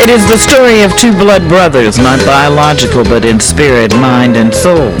is the story of two blood brothers, not biological, but in spirit, mind, and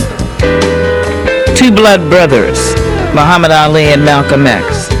soul. Two blood brothers, Muhammad Ali and Malcolm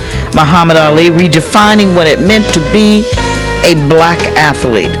X. Muhammad Ali redefining what it meant to be a black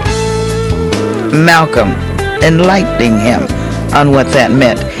athlete. Malcolm enlightening him on what that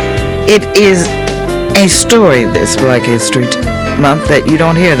meant. It is a story this Black History Month that you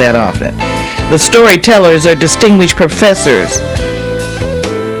don't hear that often. The storytellers are distinguished professors,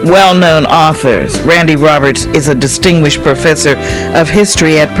 well-known authors. Randy Roberts is a distinguished professor of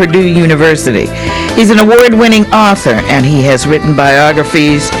history at Purdue University. He's an award-winning author, and he has written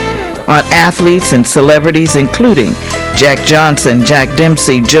biographies on athletes and celebrities, including Jack Johnson, Jack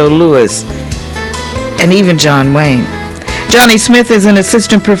Dempsey, Joe Louis, and even John Wayne. Johnny Smith is an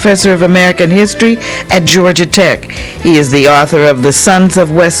assistant professor of American history at Georgia Tech. He is the author of The Sons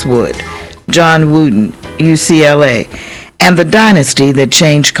of Westwood, John Wooden, UCLA, and The Dynasty That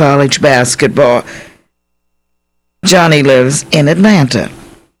Changed College Basketball. Johnny lives in Atlanta.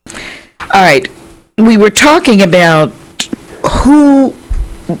 All right, we were talking about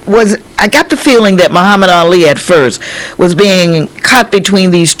I got the feeling that Muhammad Ali at first was being caught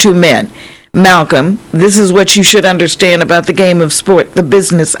between these two men. Malcolm, this is what you should understand about the game of sport, the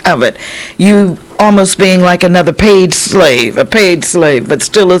business of it. You almost being like another paid slave, but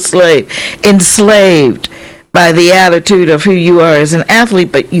still a slave, enslaved by the attitude of who you are as an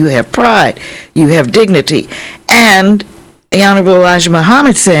athlete, but you have pride, you have dignity. And the Honorable Elijah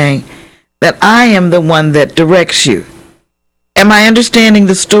Muhammad saying that I am the one that directs you. Am I understanding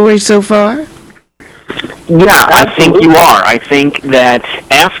the story so far? Yeah, I think you are. I think that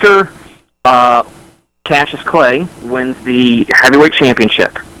after Cassius Clay wins the heavyweight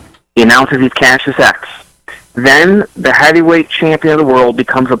championship, he announces he's Cassius X. Then the heavyweight champion of the world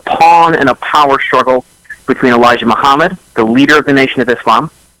becomes a pawn in a power struggle between Elijah Muhammad, the leader of the Nation of Islam,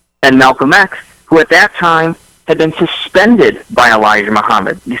 and Malcolm X, who at that time had been suspended by Elijah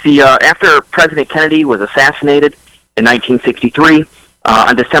Muhammad. You see, after President Kennedy was assassinated in 1963,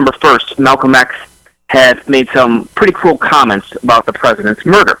 on December 1st, Malcolm X had made some pretty cruel comments about the president's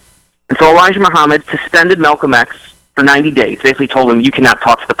murder. And so Elijah Muhammad suspended Malcolm X for 90 days, basically told him, you cannot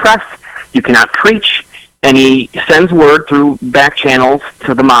talk to the press, you cannot preach, and he sends word through back channels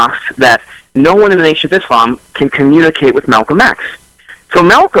to the mosques that no one in the Nation of Islam can communicate with Malcolm X. So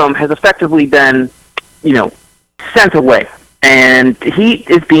Malcolm has effectively been, sent away, and he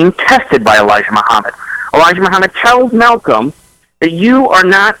is being tested by Elijah Muhammad. Elijah Muhammad tells Malcolm that you are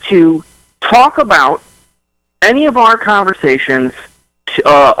not to talk about any of our conversations to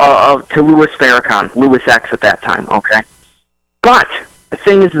Louis Farrakhan, Louis X at that time, okay? But the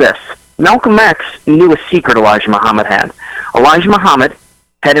thing is this. Malcolm X knew a secret Elijah Muhammad had. Elijah Muhammad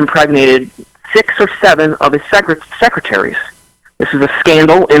had impregnated 6 or 7 of his secretaries. This is a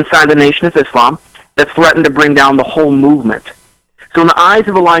scandal inside the Nation of Islam that threatened to bring down the whole movement. So in the eyes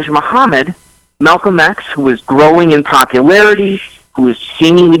of Elijah Muhammad, Malcolm X, who is growing in popularity, who is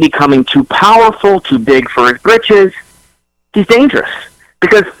seemingly becoming too powerful, too big for his britches, he's dangerous.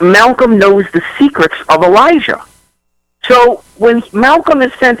 Because Malcolm knows the secrets of Elijah. So when Malcolm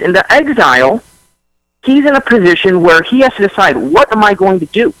is sent into exile, he's in a position where he has to decide, what am I going to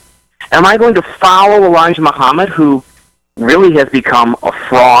do? Am I going to follow Elijah Muhammad, who really has become a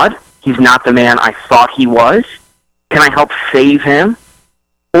fraud? He's not the man I thought he was. Can I help save him?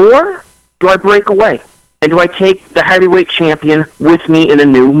 Or do I break away? And do I take the heavyweight champion with me in a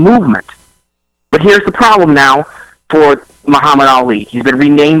new movement? But here's the problem now for Muhammad Ali. He's been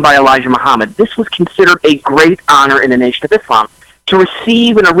renamed by Elijah Muhammad. This was considered a great honor in the Nation of Islam. To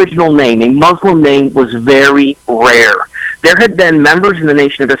receive an original name, a Muslim name, was very rare. There had been members in the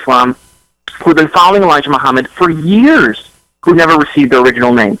Nation of Islam who had been following Elijah Muhammad for years who never received their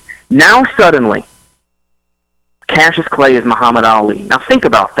original name. Now suddenly, Cassius Clay is Muhammad Ali. Now think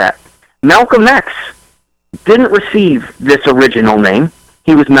about that. Malcolm X didn't receive this original name.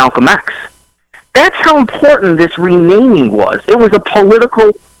 He was Malcolm X. That's how important this renaming was. It was a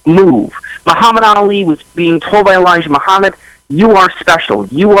political move. Muhammad Ali was being told by Elijah Muhammad, you are special,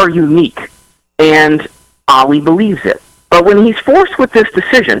 you are unique. And Ali believes it. But when he's forced with this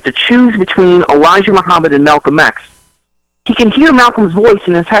decision to choose between Elijah Muhammad and Malcolm X, he can hear Malcolm's voice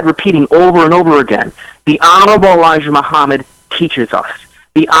in his head repeating over and over again, the Honorable Elijah Muhammad teaches us.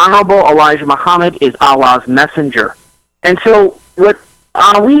 The Honorable Elijah Muhammad is Allah's messenger. And so what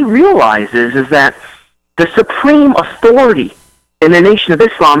Ali realizes is that the supreme authority in the Nation of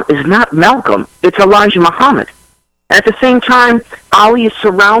Islam is not Malcolm, it's Elijah Muhammad. At the same time, Ali is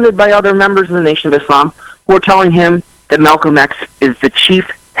surrounded by other members of the Nation of Islam who are telling him that Malcolm X is the chief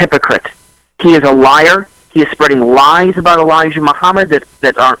hypocrite. He is a liar, He is spreading lies about Elijah Muhammad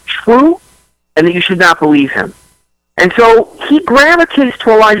that aren't true and that you should not believe him. And so he gravitates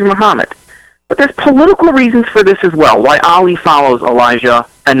to Elijah Muhammad. But there's political reasons for this as well, why Ali follows Elijah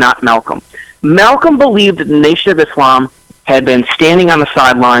and not Malcolm. Malcolm believed that the Nation of Islam had been standing on the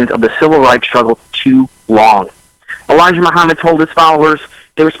sidelines of the civil rights struggle too long. Elijah Muhammad told his followers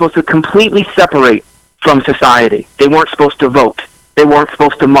they were supposed to completely separate from society. They weren't supposed to vote. They weren't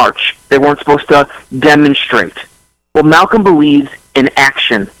supposed to march. They weren't supposed to demonstrate. Well, Malcolm believes in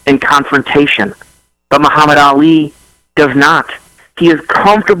action and confrontation, but Muhammad Ali does not. He is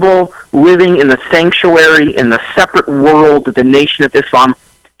comfortable living in the sanctuary, in the separate world that the Nation of Islam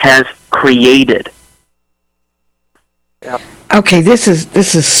has created. Yep. Okay, this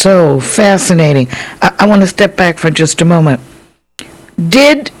is so fascinating. I want to step back for just a moment.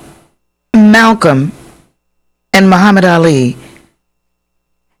 Did Malcolm and Muhammad Ali,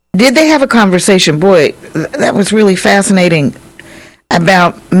 did they have a conversation? Boy, that was really fascinating,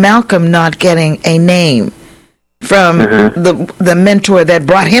 about Malcolm not getting a name from the mentor that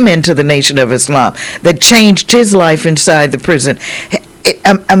brought him into the Nation of Islam, that changed his life inside the prison.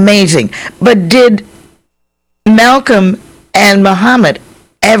 Amazing. But did Malcolm and Muhammad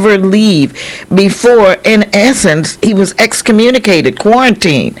ever leave before, in essence, he was excommunicated,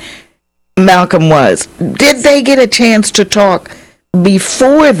 quarantined? Malcolm was. Did they get a chance to talk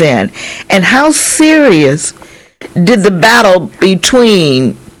before then? And how serious did the battle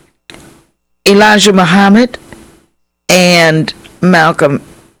between Elijah Muhammad and Malcolm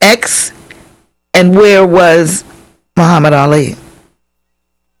X, and where was Muhammad Ali?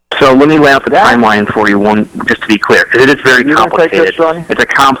 So let me lay out the timeline for you, just to be clear, because it is very complicated. It's a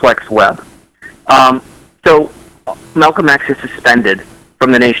complex web. So Malcolm X is suspended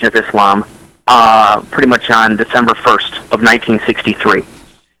from the Nation of Islam pretty much on December 1st of 1963.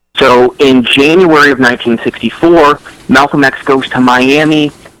 So in January of 1964, Malcolm X goes to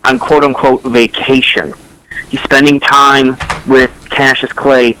Miami on quote-unquote vacation. He's spending time with Cassius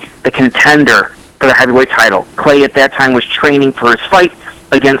Clay, the contender for the heavyweight title. Clay at that time was training for his fight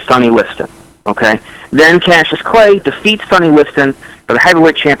against Sonny Liston. Okay? Then Cassius Clay defeats Sonny Liston for the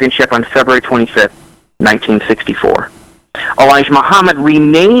heavyweight championship on February 25th, 1964. Elijah Muhammad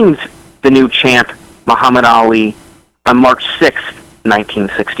renames the new champ Muhammad Ali on March 6th,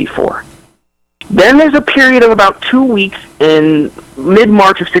 1964. Then there's a period of about 2 weeks in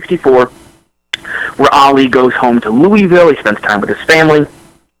mid-March of 64 where Ali goes home to Louisville. He spends time with his family.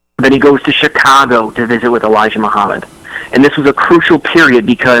 Then he goes to Chicago to visit with Elijah Muhammad. And this was a crucial period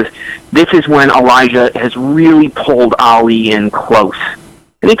because this is when Elijah has really pulled Ali in close.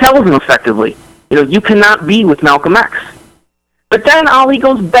 And he tells him effectively, you cannot be with Malcolm X. But then Ali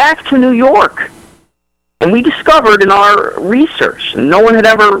goes back to New York. And we discovered in our research, and no one had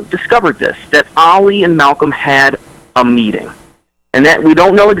ever discovered this, that Ali and Malcolm had a meeting. And that we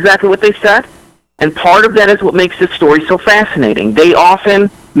don't know exactly what they said. And part of that is what makes this story so fascinating. They often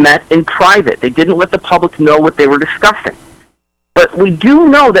met in private. They didn't let the public know what they were discussing. But we do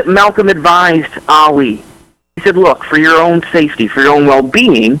know that Malcolm advised Ali. He said, look, for your own safety, for your own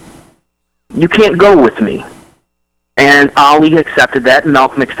well-being, you can't go with me. And Ali accepted that, and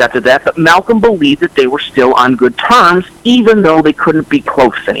Malcolm accepted that, but Malcolm believed that they were still on good terms, even though they couldn't be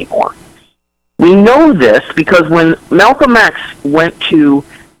close anymore. We know this because when Malcolm X went to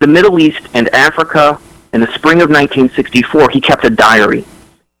the Middle East and Africa in the spring of 1964, he kept a diary.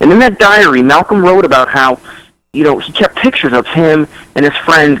 And in that diary, Malcolm wrote about how, he kept pictures of him and his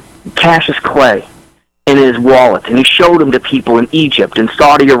friend Cassius Clay in his wallet, and he showed them to people in Egypt and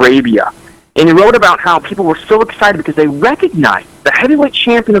Saudi Arabia. And he wrote about how people were so excited because they recognized the heavyweight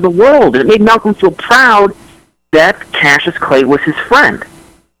champion of the world, and it made Malcolm feel proud that Cassius Clay was his friend.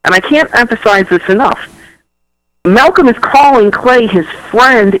 And I can't emphasize this enough. Malcolm is calling Clay his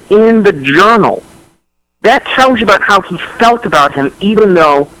friend in the journal. That tells you about how he felt about him, even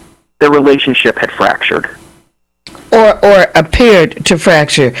though their relationship had fractured. Or appeared to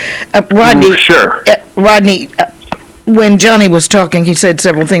fracture. Rodney, sure. Rodney, when Johnny was talking, he said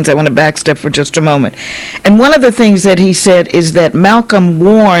several things. I want to backstep for just a moment. And one of the things that he said is that Malcolm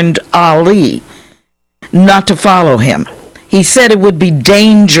warned Ali not to follow him. He said it would be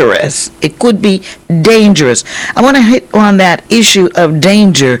dangerous. It could be dangerous. I want to hit on that issue of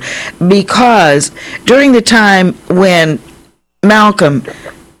danger because during the time when Malcolm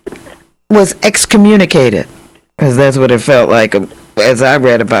was excommunicated, because that's what it felt like as I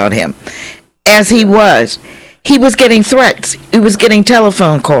read about him, as he was getting threats. He was getting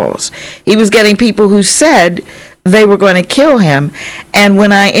telephone calls. He was getting people who said they were going to kill him. And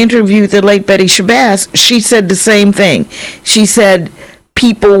when I interviewed the late Betty Shabazz, she said the same thing. She said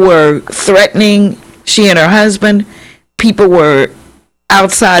people were threatening she and her husband. People were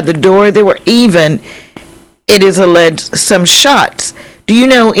outside the door. There were even, it is alleged, some shots. Do you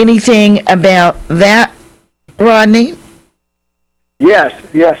know anything about that, Rodney?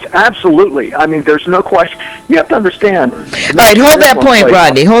 Yes, absolutely. I mean, there's no question. You have to understand. All right, hold that point,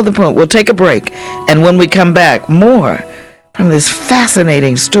 Rodney. Hold the point. We'll take a break. And when we come back, more from this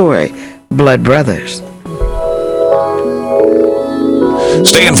fascinating story, Blood Brothers.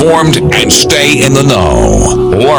 Stay informed and stay in the know.